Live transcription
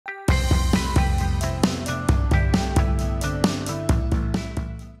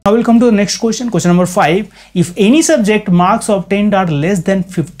Now we'll come to the next question. Question number 5. If any subject marks obtained are less than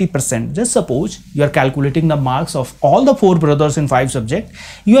 50%, just suppose you are calculating the marks of all the 4 brothers in 5 subjects,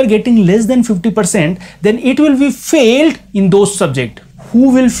 you are getting less than 50%, then it will be failed in those subjects.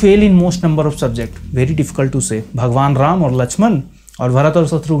 Who will fail in most number of subjects? Very difficult to say. Bhagwan Ram or Lakshman or Bharat or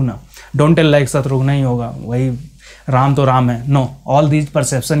Shatrugna. Don't tell like Shatrugna ही होगा, वही Ram तो Ram है. No, all these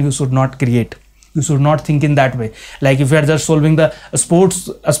perception you should not create. You should not think in that way. Like if you are just solving the sports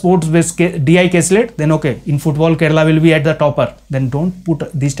based DI caselet, then okay, in football Kerala will be at the topper. Then don't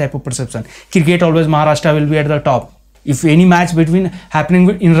put this type of perception. Cricket always Maharashtra will be at the top. If any match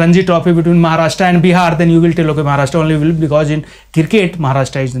happening in Ranji Trophy between Maharashtra and Bihar, then you will tell okay, Maharashtra only will, because in cricket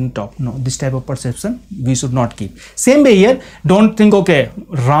Maharashtra is in the top. No, this type of perception we should not keep. Same way here, don't think okay,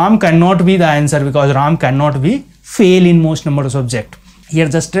 Ram cannot be the answer because Ram cannot be fail in most number of subjects. Here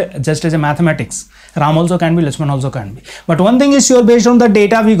just as a mathematics, Ram also can be, Lakshman also can be. But one thing is sure, based on the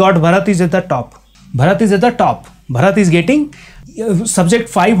data we got, Bharat is at the top. Bharat is at the top. Bharat is getting subject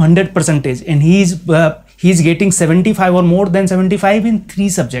 500%, and he is getting 75 or more than 75 in 3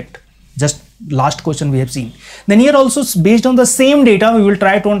 subjects. Just last question we have seen. Then here also, based on the same data, we will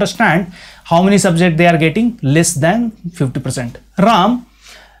try to understand how many subjects they are getting less than 50%. Ram,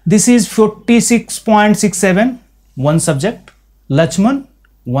 this is 46.67, 1 subject. Lakshman,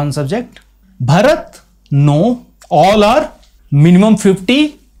 1 subject. Bharat, no, all are minimum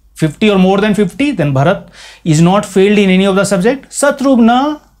 50 or more than 50, then Bharat is not failed in any of the subject.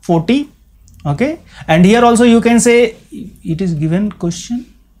 Shatrugna, 40, okay. And here also you can say it is given question,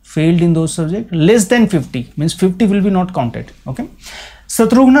 failed in those subjects, less than 50, means 50 will be not counted, okay.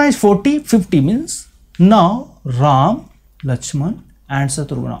 Shatrugna is 40, 50 means now Ram, Lakshman and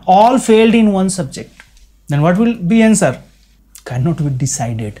Shatrugna all failed in 1 subject. Then what will be answer? Cannot be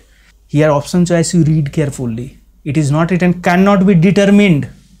decided. Here option choice you read carefully. It is not written cannot be determined.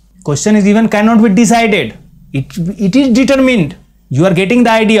 Question is even cannot be decided. It is determined. You are getting the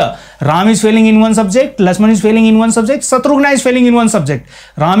idea. Ram is failing in 1 subject, Lakshman is failing in 1 subject, Shatrugna is failing in 1 subject.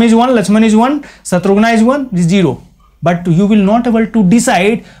 Ram is 1, Lakshman is 1, Shatrugna is 1, is 0. But you will not able to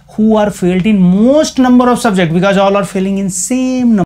decide who are failed in most number of subjects because all are failing in same number.